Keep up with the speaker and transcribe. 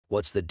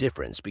What's the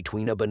difference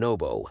between a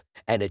bonobo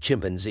and a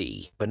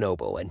chimpanzee?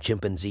 Bonobo and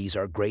chimpanzees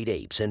are great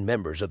apes and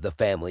members of the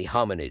family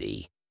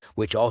Hominidae,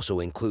 which also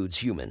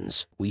includes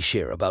humans. We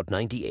share about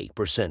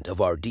 98%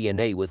 of our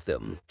DNA with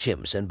them.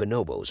 Chimps and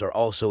bonobos are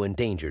also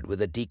endangered with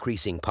a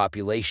decreasing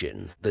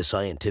population. The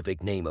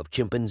scientific name of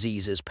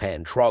chimpanzees is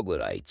Pan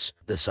troglodytes.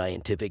 The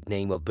scientific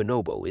name of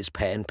bonobo is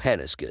Pan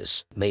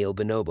paniscus. Male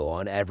bonobo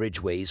on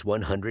average weighs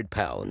 100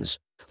 pounds.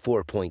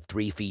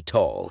 4.3 feet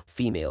tall.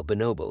 Female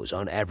bonobos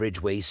on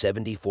average weigh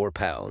 74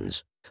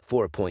 pounds.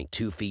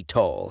 4.2 feet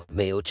tall.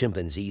 Male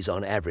chimpanzees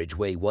on average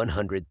weigh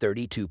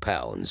 132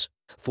 pounds.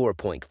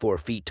 4.4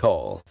 feet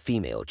tall.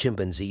 Female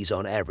chimpanzees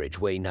on average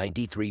weigh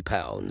 93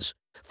 pounds.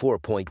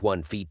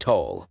 4.1 feet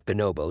tall.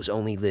 Bonobos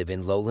only live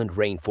in lowland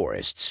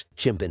rainforests.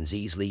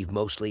 Chimpanzees live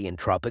mostly in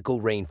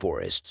tropical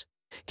rainforests.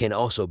 Can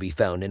also be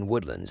found in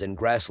woodlands and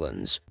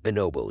grasslands.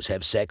 Bonobos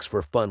have sex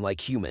for fun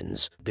like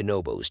humans.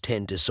 Bonobos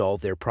tend to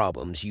solve their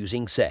problems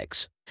using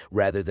sex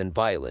rather than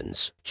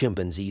violence.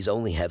 Chimpanzees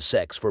only have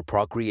sex for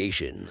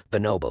procreation.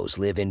 Bonobos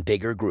live in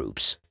bigger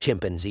groups.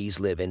 Chimpanzees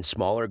live in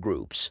smaller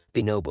groups.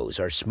 Bonobos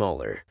are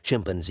smaller.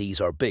 Chimpanzees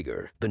are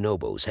bigger.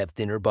 Bonobos have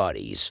thinner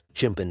bodies.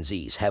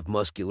 Chimpanzees have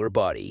muscular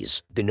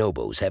bodies.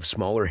 Bonobos have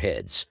smaller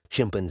heads.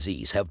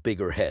 Chimpanzees have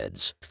bigger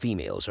heads.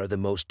 Females are the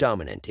most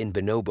dominant in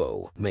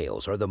bonobo.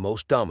 Males are the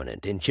most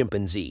dominant in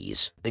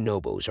chimpanzees.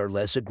 Bonobos are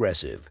less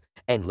aggressive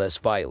and less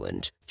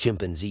violent.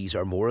 Chimpanzees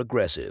are more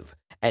aggressive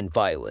and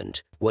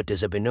violent. What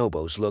does a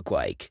bonobo's look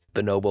like?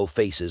 Bonobo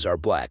faces are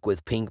black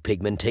with pink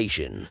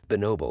pigmentation.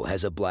 Bonobo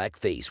has a black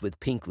face with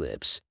pink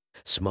lips,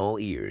 small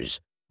ears,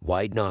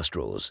 wide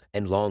nostrils,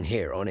 and long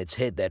hair on its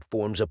head that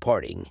forms a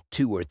parting,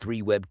 2 or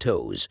 3 webbed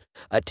toes,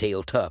 a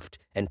tail tuft,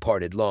 and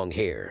parted long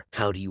hair.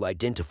 How do you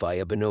identify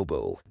a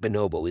bonobo?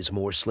 Bonobo is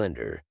more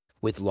slender,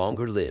 with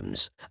longer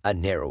limbs, a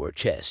narrower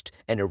chest,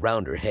 and a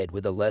rounder head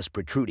with a less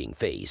protruding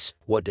face.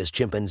 What does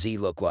chimpanzee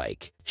look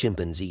like?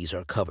 Chimpanzees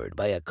are covered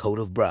by a coat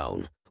of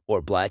brown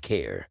or black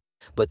hair,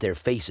 but their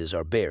faces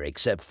are bare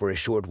except for a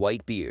short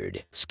white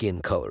beard.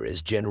 Skin color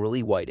is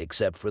generally white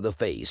except for the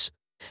face,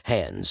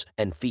 hands,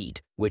 and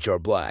feet, which are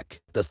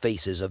black. The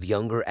faces of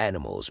younger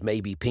animals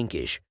may be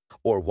pinkish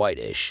or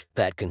whitish.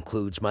 That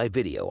concludes my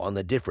video on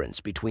the difference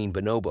between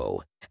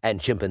bonobo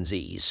and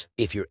chimpanzees.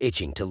 If you're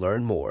itching to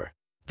learn more,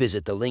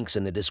 visit the links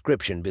in the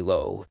description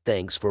below.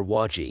 Thanks for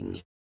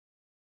watching.